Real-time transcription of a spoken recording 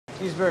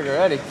Cheeseburger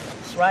ready.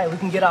 That's right, we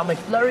can get our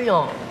McFlurry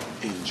on.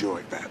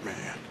 Enjoy,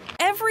 Batman.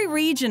 Every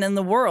region in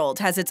the world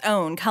has its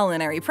own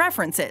culinary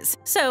preferences.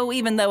 So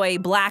even though a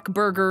black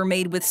burger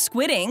made with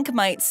squid ink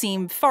might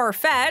seem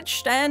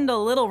far-fetched and a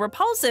little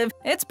repulsive,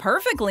 it's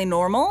perfectly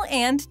normal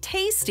and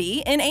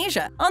tasty in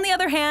Asia. On the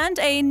other hand,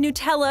 a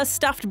Nutella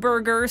stuffed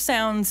burger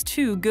sounds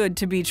too good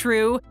to be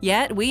true,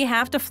 yet we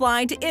have to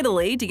fly to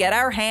Italy to get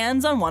our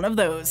hands on one of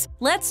those.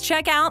 Let's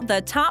check out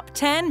the top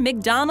 10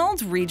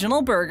 McDonald's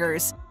regional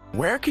burgers.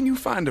 Where can you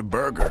find a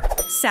burger?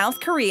 South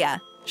Korea.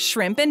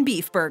 Shrimp and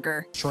beef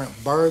burger. Shrimp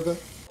burger.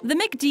 The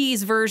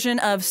McD's version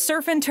of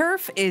surf and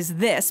turf is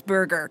this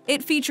burger.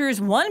 It features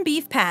one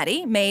beef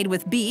patty made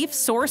with beef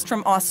sourced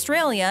from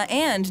Australia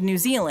and New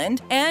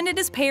Zealand, and it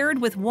is paired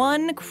with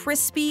one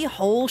crispy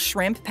whole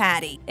shrimp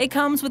patty. It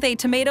comes with a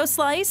tomato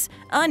slice,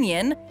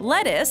 onion,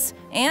 lettuce,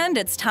 and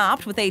it's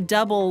topped with a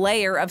double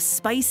layer of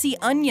spicy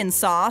onion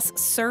sauce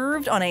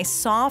served on a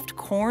soft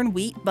corn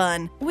wheat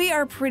bun. We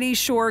are pretty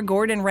sure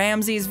Gordon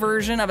Ramsay's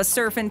version of a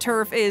surf and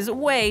turf is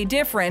way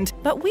different,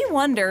 but we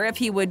wonder if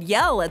he would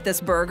yell at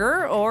this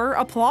burger or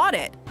applaud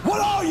it. What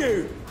are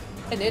you?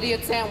 An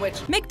idiot sandwich.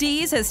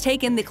 McD's has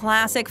taken the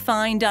classic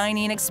fine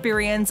dining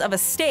experience of a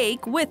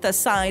steak with a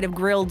side of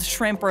grilled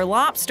shrimp or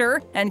lobster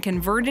and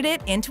converted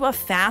it into a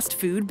fast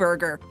food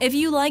burger. If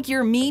you like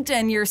your meat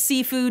and your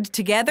seafood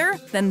together,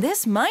 then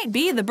this might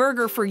be the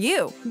burger for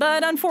you.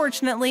 But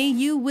unfortunately,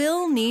 you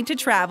will need to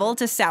travel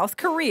to South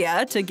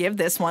Korea to give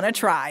this one a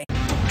try.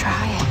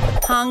 Try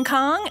it. Hong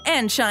Kong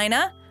and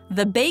China.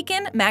 The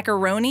Bacon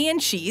Macaroni and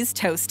Cheese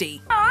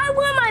Toasty. Oh, I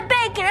want my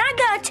bacon. I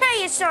gotta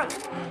tell you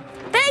something.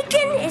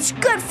 Bacon is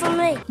good for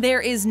me.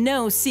 There is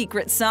no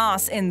secret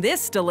sauce in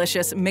this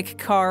delicious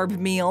McCarb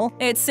meal.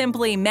 It's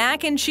simply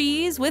mac and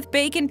cheese with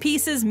bacon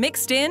pieces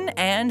mixed in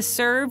and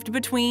served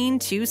between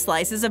two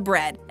slices of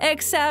bread.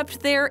 Except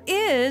there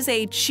is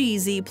a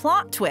cheesy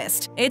plot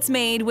twist. It's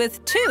made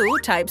with two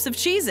types of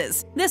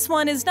cheeses. This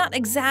one is not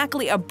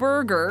exactly a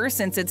burger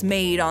since it's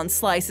made on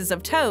slices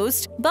of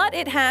toast, but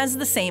it has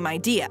the same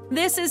idea.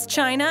 This is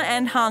China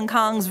and Hong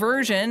Kong's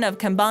version of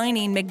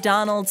combining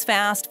McDonald's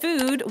fast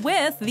food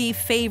with the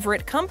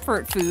favorite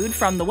comfort food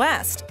from the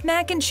West.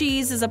 Mac and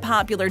cheese is a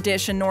popular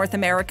dish in North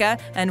America,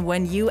 and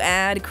when you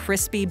add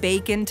crispy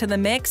bacon to the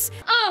mix,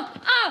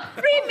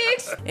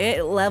 remix,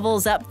 it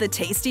levels up the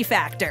tasty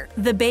factor.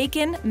 The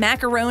bacon,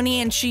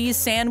 macaroni, and cheese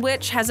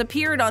sandwich has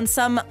appeared on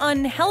some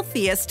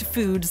unhealthiest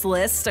foods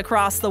lists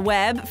across the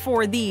web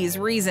for these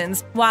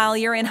reasons. While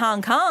you're in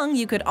Hong Kong,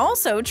 you could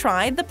also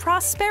try the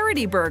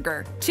Prosperity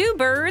Burger. Two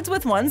birds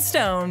with one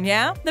stone,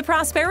 yeah? The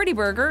Prosperity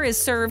Burger is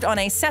served on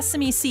a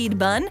sesame seed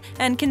bun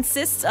and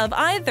consists of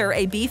either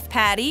a beef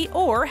patty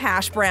or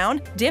hash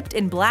brown, dipped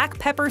in black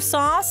pepper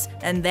sauce,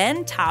 and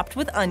then topped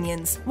with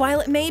onions. While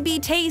it may be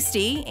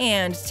tasty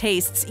and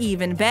tastes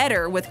even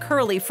better with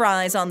curly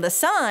fries on the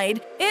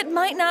side, it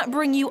might not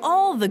bring you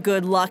all the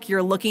good luck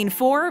you're looking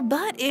for,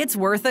 but it's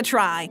worth a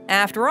try.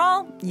 After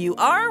all, you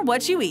are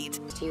what you eat.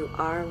 You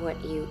are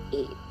what you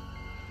eat.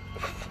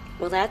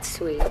 Well, that's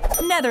sweet.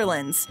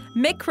 Netherlands.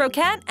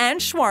 McCroquette and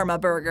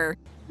Shawarma Burger.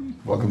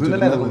 Welcome to the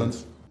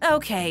Netherlands.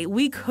 Okay,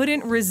 we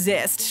couldn't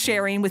resist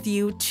sharing with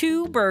you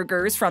two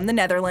burgers from the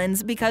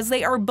Netherlands because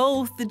they are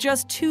both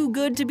just too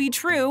good to be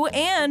true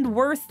and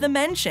worth the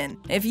mention.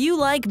 If you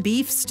like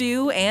beef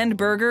stew and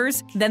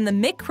burgers, then the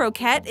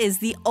McCroquette is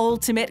the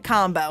ultimate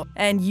combo,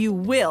 and you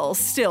will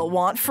still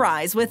want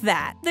fries with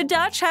that. The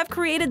Dutch have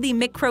created the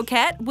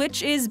McCroquette,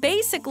 which is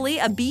basically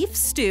a beef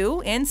stew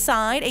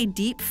inside a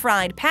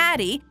deep-fried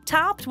patty,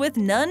 topped with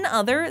none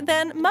other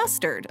than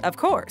mustard, of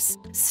course.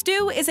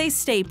 Stew is a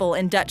staple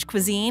in Dutch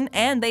cuisine,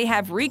 and they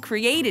have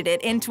recreated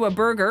it into a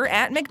burger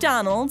at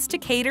McDonald's to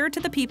cater to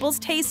the people's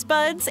taste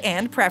buds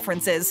and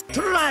preferences.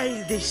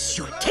 Try this,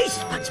 your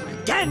taste buds will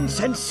dance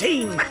and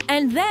sing.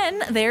 And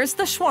then there's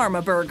the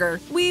Shawarma Burger.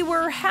 We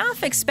were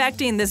half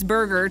expecting this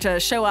burger to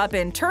show up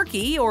in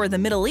Turkey or the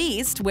Middle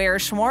East, where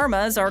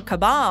shawarmas or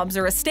kebabs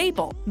are a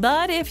staple.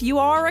 But if you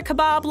are a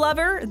kebab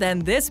lover, then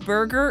this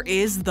burger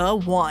is the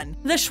one.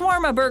 The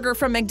Shawarma Burger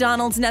from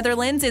McDonald's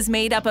Netherlands is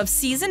made up of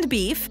seasoned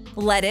beef,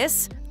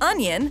 lettuce,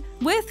 onion,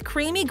 with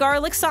creamy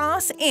garlic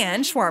sauce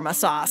and shawarma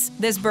sauce.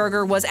 This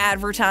burger was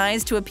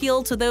advertised to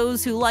appeal to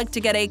those who like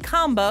to get a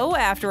combo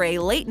after a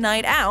late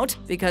night out,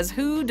 because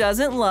who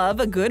doesn't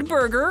love a good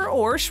burger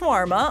or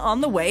shawarma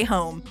on the way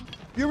home?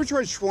 You ever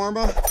tried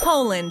shawarma?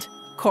 Poland.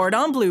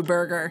 Cordon Bleu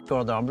Burger.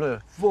 Cordon bleu.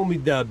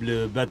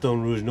 Formidable,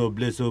 bâton rouge,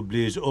 noblesse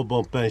oblige, au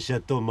bon pain,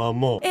 château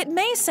maman. It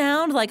may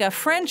sound like a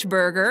French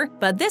burger,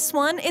 but this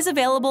one is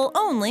available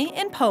only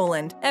in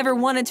Poland. Ever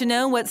wanted to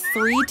know what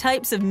 3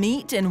 types of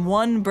meat in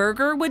one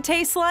burger would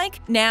taste like?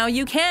 Now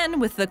you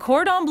can with the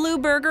Cordon Bleu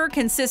Burger,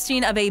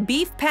 consisting of a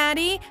beef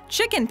patty,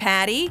 chicken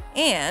patty,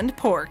 and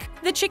pork.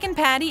 The chicken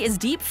patty is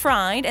deep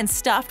fried and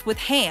stuffed with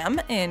ham,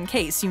 in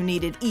case you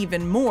needed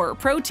even more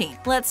protein.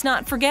 Let's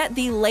not forget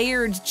the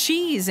layered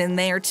cheese in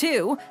there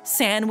too,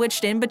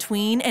 sandwiched in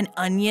between an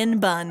onion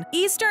bun.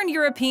 Eastern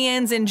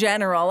Europeans in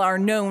general are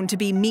known to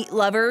be meat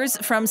lovers,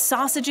 from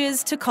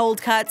sausages to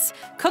cold cuts,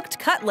 cooked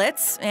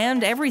cutlets,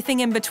 and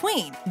everything in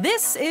between.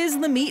 This is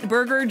the meat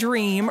burger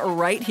dream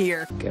right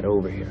here. Get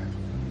over here.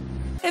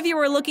 If you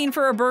are looking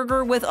for a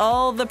burger with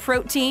all the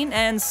protein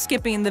and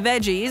skipping the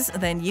veggies,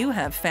 then you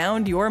have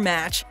found your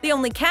match. The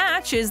only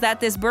catch is that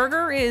this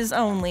burger is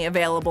only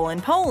available in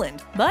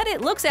Poland. But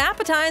it looks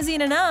appetizing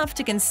enough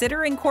to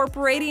consider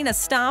incorporating a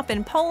stop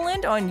in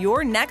Poland on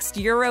your next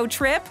Euro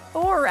trip,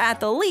 or at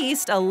the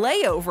least a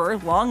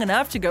layover long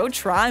enough to go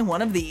try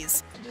one of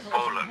these.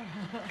 Poland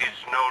is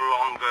no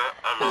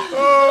longer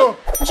alone.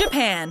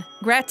 Japan,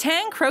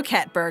 gratin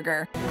croquette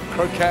burger.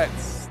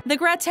 Croquettes. The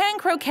gratin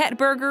croquette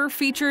burger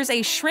features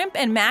a shrimp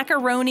and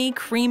macaroni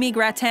creamy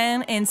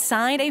gratin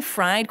inside a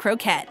fried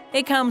croquette.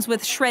 It comes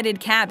with shredded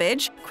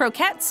cabbage,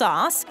 croquette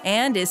sauce,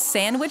 and is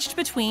sandwiched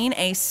between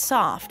a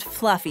soft,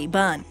 fluffy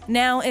bun.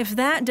 Now, if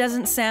that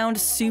doesn't sound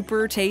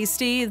super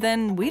tasty,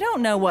 then we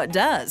don't know what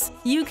does.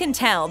 You can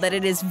tell that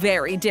it is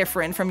very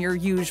different from your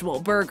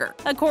usual burger.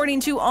 According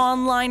to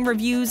online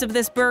reviews of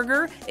this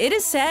burger, it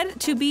is said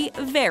to be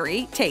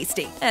very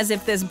tasty. As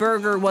if this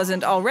burger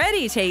wasn't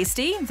already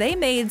tasty, they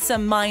made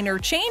some minor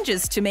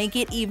changes to make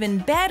it even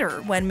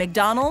better when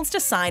McDonald's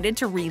decided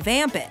to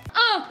revamp it.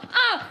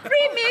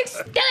 Remix,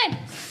 done,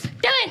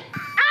 done.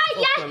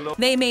 Yeah.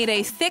 They made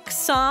a thick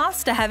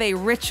sauce to have a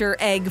richer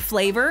egg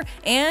flavor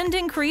and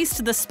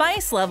increased the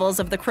spice levels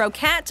of the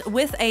croquette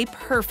with a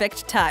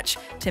perfect touch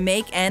to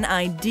make an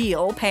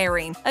ideal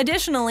pairing.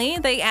 Additionally,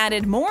 they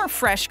added more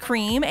fresh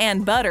cream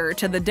and butter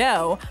to the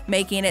dough,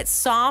 making it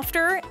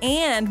softer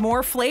and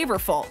more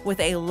flavorful with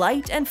a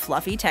light and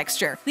fluffy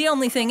texture. The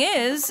only thing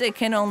is, it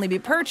can only be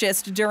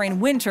purchased during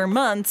winter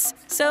months,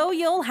 so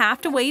you'll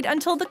have to wait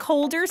until the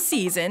colder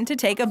season to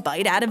take a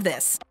bite out of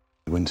this.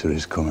 Winter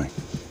is coming.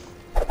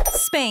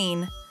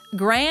 Spain.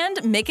 Grand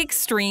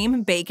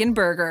McExtreme Bacon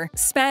Burger.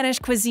 Spanish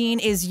cuisine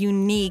is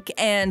unique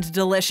and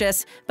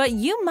delicious, but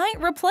you might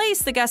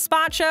replace the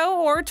gazpacho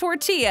or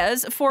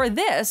tortillas for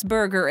this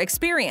burger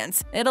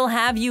experience. It'll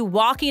have you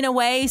walking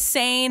away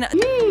saying,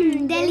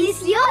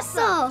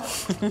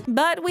 Delicioso.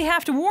 But we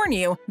have to warn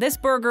you, this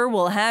burger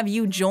will have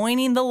you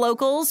joining the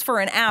locals for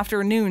an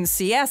afternoon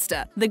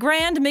siesta. The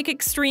Grand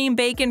McExtreme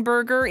Bacon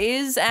Burger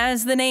is,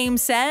 as the name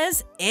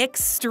says,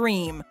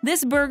 extreme.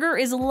 This burger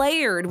is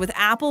layered with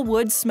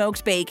applewood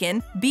smoked bacon,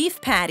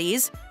 beef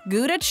patties,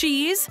 Gouda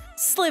cheese,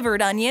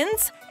 slivered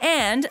onions,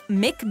 and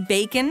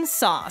McBacon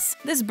sauce.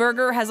 This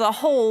burger has a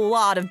whole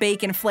lot of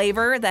bacon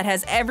flavor that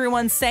has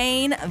everyone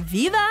saying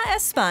Viva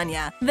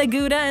España. The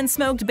Gouda and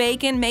smoked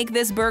bacon make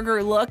this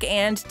burger look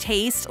and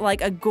taste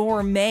like a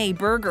gourmet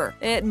burger.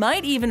 It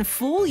might even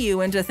fool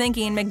you into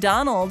thinking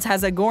McDonald's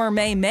has a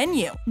gourmet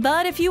menu.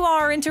 But if you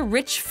are into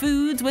rich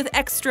foods with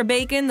extra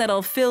bacon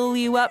that'll fill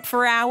you up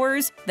for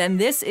hours, then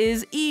this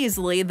is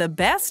easily the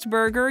best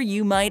burger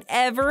you might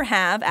ever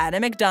have at a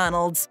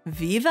McDonald's.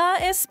 Viva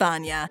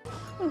España!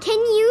 Can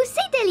you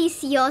say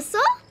delicioso?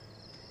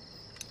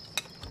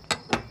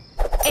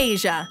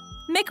 Asia.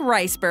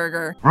 McRice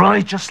Burger.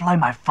 Right, just like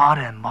my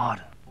father and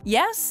mother.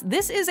 Yes,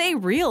 this is a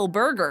real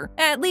burger.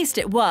 At least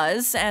it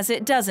was, as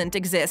it doesn't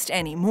exist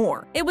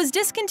anymore. It was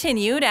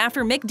discontinued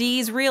after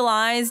McD's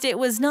realized it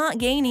was not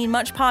gaining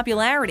much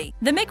popularity.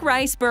 The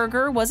McRice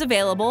Burger was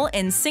available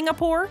in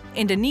Singapore,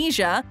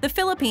 Indonesia, the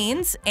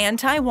Philippines, and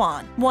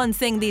Taiwan. One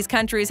thing these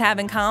countries have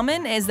in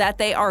common is that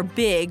they are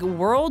big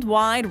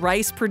worldwide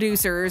rice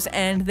producers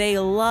and they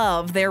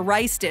love their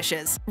rice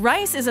dishes.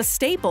 Rice is a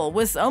staple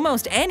with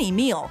almost any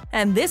meal,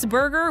 and this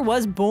burger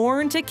was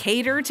born to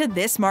cater to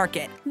this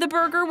market. The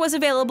burger was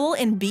available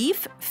in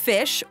beef,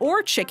 fish,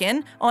 or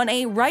chicken on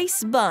a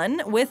rice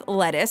bun with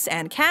lettuce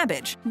and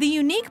cabbage. The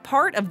unique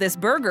part of this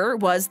burger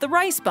was the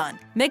rice bun.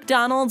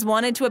 McDonald's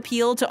wanted to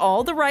appeal to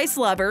all the rice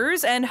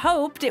lovers and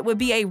hoped it would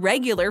be a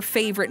regular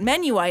favorite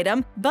menu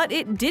item, but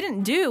it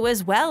didn't do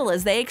as well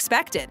as they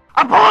expected.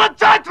 I'm pulling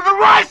tight to the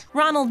rice!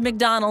 Ronald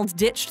McDonald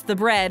ditched the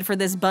bread for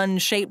this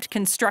bun-shaped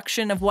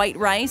construction of white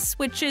rice,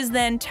 which is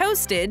then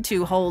toasted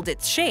to hold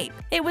its shape.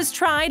 It was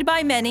tried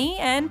by many,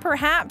 and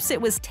perhaps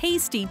it was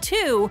tasty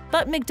too,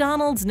 but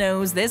McDonald's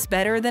knows this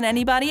better than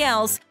anybody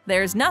else.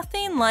 There's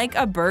nothing like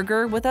a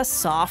burger with a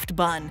soft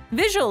bun.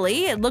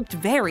 Visually, it looked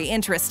very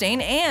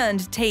interesting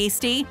and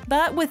tasty,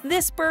 but with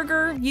this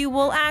burger, you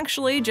will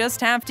actually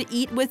just have to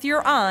eat with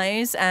your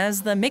eyes,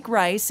 as the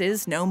McRice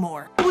is no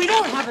more. We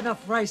don't have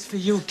enough rice for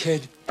you,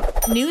 kid.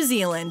 New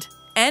Zealand.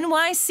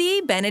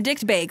 NYC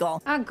Benedict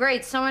Bagel. Oh,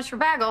 great. So much for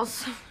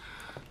bagels.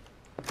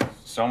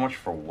 So much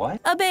for what?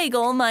 A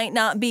bagel might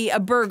not be a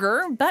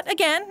burger, but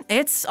again,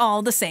 it's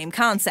all the same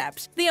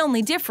concept. The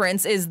only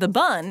difference is the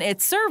bun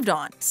it's served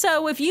on.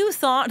 So if you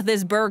thought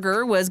this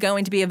burger was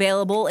going to be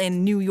available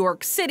in New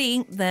York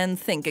City, then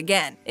think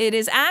again. It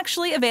is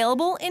actually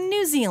available in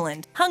New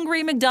Zealand.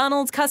 Hungry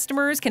McDonald's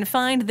customers can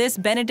find this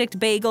Benedict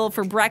bagel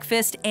for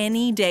breakfast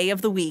any day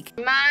of the week.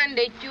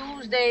 Monday,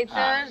 Tuesday,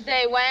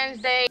 Thursday,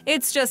 Wednesday.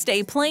 It's just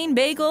a plain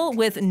bagel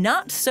with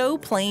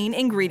not-so-plain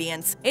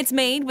ingredients. It's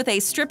made with a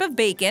strip of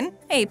bacon,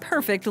 a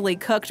perfectly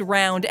cooked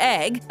round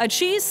egg, a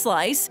cheese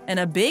slice, and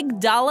a big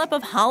dollop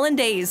of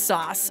hollandaise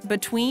sauce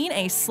between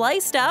a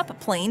sliced-up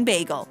plain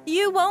bagel.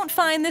 You won't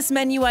find this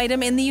menu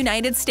item in the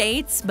United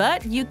States,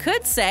 but you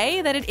could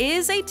say that it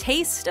is a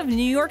taste of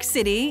New York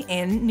City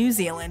in New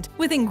Zealand.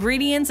 With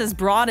ingredients as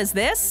broad as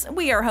this,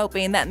 we are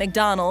hoping that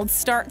McDonald's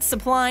starts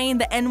supplying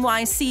the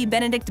NYC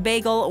Benedict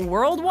bagel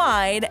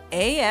worldwide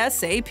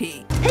ASAP.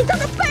 He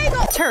took a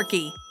bagel!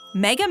 Turkey.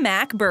 Mega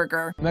Mac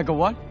Burger. Mega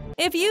what?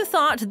 If you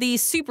thought the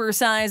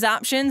supersize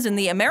options in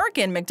the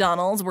American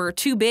McDonald's were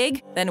too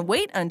big, then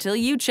wait until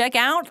you check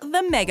out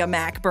the Mega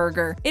Mac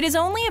Burger. It is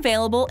only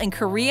available in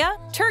Korea,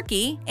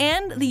 Turkey,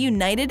 and the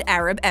United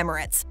Arab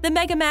Emirates. The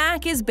Mega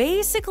Mac is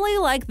basically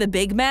like the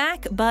Big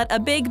Mac, but a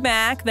Big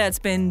Mac that's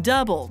been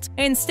doubled.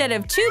 Instead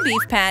of 2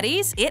 beef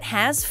patties, it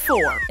has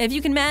 4. If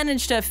you can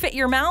manage to fit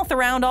your mouth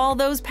around all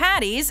those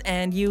patties,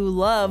 and you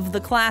love the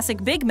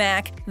classic Big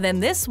Mac, then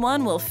this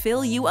one will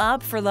fill you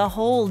up for the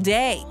whole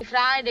day.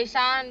 Friday,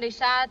 Sunday,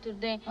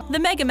 Saturday. The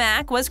Mega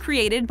Mac was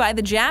created by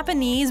the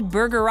Japanese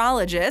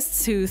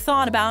burgerologists who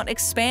thought about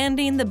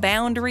expanding the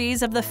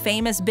boundaries of the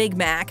famous Big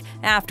Mac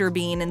after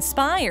being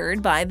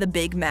inspired by the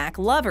Big Mac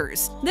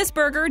lovers. This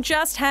burger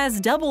just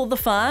has double the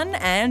fun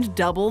and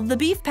double the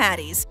beef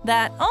patties.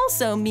 That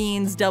also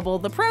means double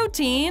the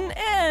protein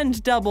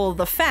and double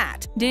the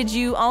fat. Did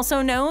you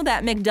also know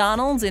that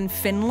McDonald's in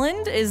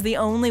Finland is the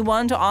only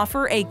one to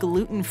offer a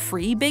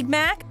gluten-free Big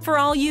Mac? For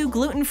all you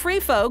gluten-free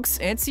folks,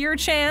 it's your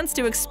chance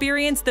to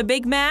experience the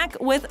Big Mac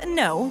with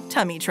no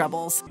tummy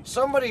troubles.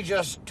 Somebody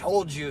just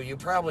told you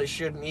probably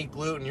shouldn't eat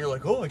gluten. You're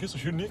like, oh, I guess I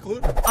shouldn't eat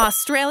gluten.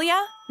 Australia,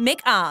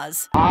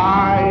 McOz.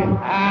 I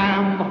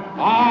am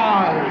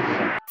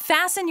Oz.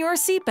 Fasten your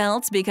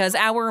seatbelts because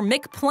our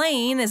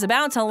McPlane is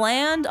about to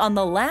land on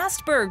the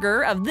last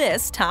burger of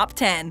this top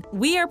 10.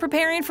 We are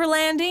preparing for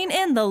landing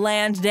in the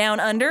land down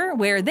under,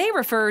 where they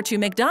refer to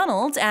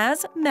McDonald's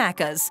as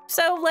Macca's.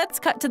 So let's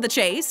cut to the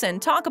chase and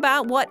talk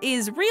about what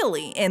is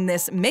really in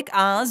this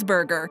McOz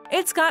burger.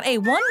 It's got a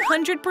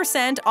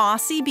 100%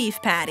 Aussie beef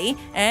patty,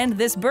 and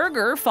this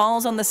burger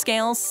falls on the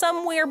scale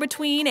somewhere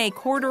between a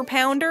quarter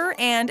pounder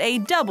and a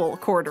double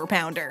quarter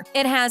pounder.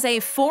 It has a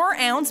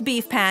 4-ounce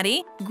beef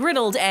patty,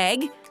 griddled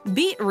egg,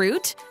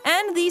 beetroot,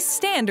 and the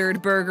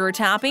standard burger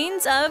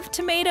toppings of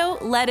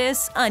tomato,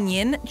 lettuce,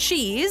 onion,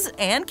 cheese,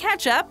 and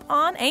ketchup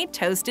on a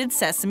toasted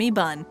sesame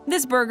bun.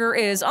 This burger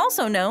is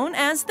also known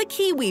as the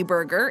Kiwi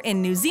Burger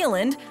in New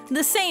Zealand,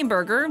 the same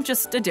burger,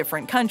 just a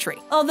different country.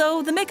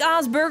 Although the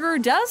McOz burger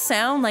does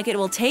sound like it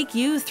will take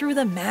you through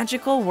the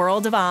magical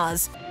world of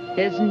Oz.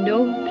 There's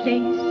no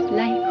place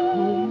like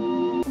home.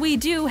 We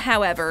do,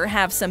 however,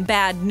 have some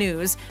bad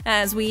news,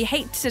 as we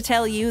hate to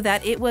tell you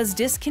that it was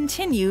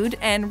discontinued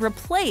and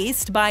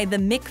replaced by the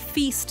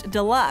McFeast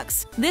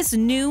Deluxe. This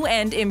new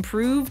and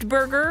improved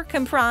burger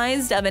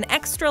comprised of an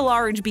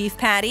extra-large beef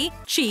patty,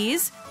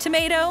 cheese,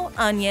 tomato,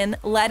 onion,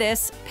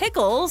 lettuce,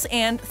 pickles,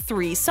 and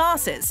 3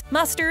 sauces: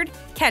 mustard,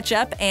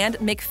 ketchup, and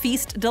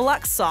McFeast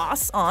Deluxe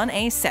sauce on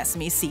a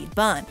sesame seed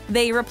bun.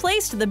 They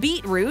replaced the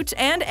beetroot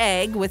and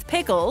egg with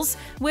pickles,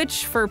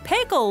 which for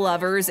pickle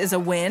lovers is a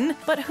win,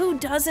 but who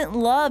doesn't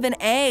love an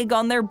egg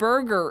on their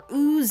burger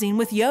oozing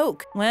with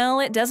yolk? Well,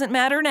 it doesn't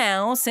matter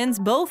now, since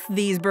both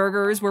these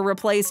burgers were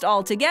replaced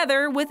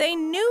altogether with a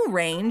new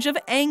range of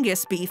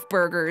Angus beef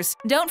burgers.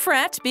 Don't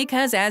fret,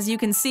 because as you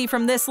can see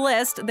from this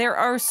list, there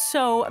are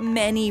so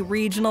many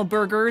regional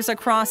burgers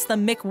across the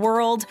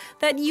McWorld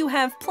that you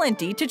have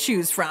plenty to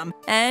choose from,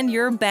 and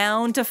you're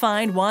bound to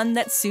find one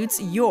that suits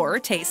your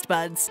taste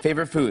buds.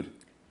 Favorite food?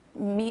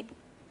 Meat.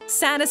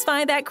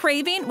 Satisfy that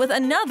craving with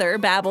another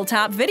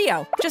BabbleTop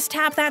video. Just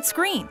tap that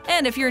screen.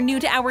 And if you're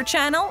new to our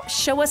channel,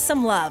 show us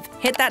some love.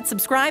 Hit that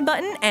subscribe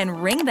button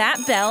and ring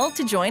that bell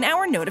to join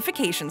our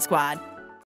notification squad.